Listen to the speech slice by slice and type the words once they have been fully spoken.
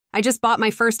I just bought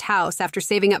my first house after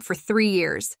saving up for 3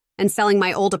 years and selling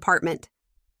my old apartment.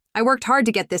 I worked hard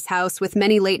to get this house with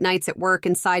many late nights at work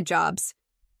and side jobs.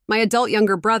 My adult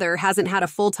younger brother hasn't had a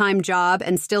full-time job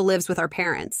and still lives with our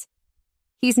parents.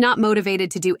 He's not motivated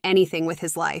to do anything with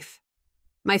his life.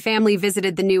 My family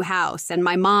visited the new house, and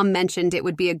my mom mentioned it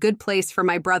would be a good place for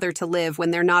my brother to live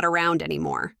when they're not around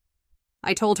anymore.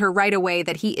 I told her right away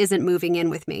that he isn't moving in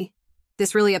with me.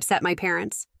 This really upset my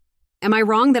parents. Am I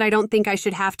wrong that I don't think I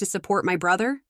should have to support my brother?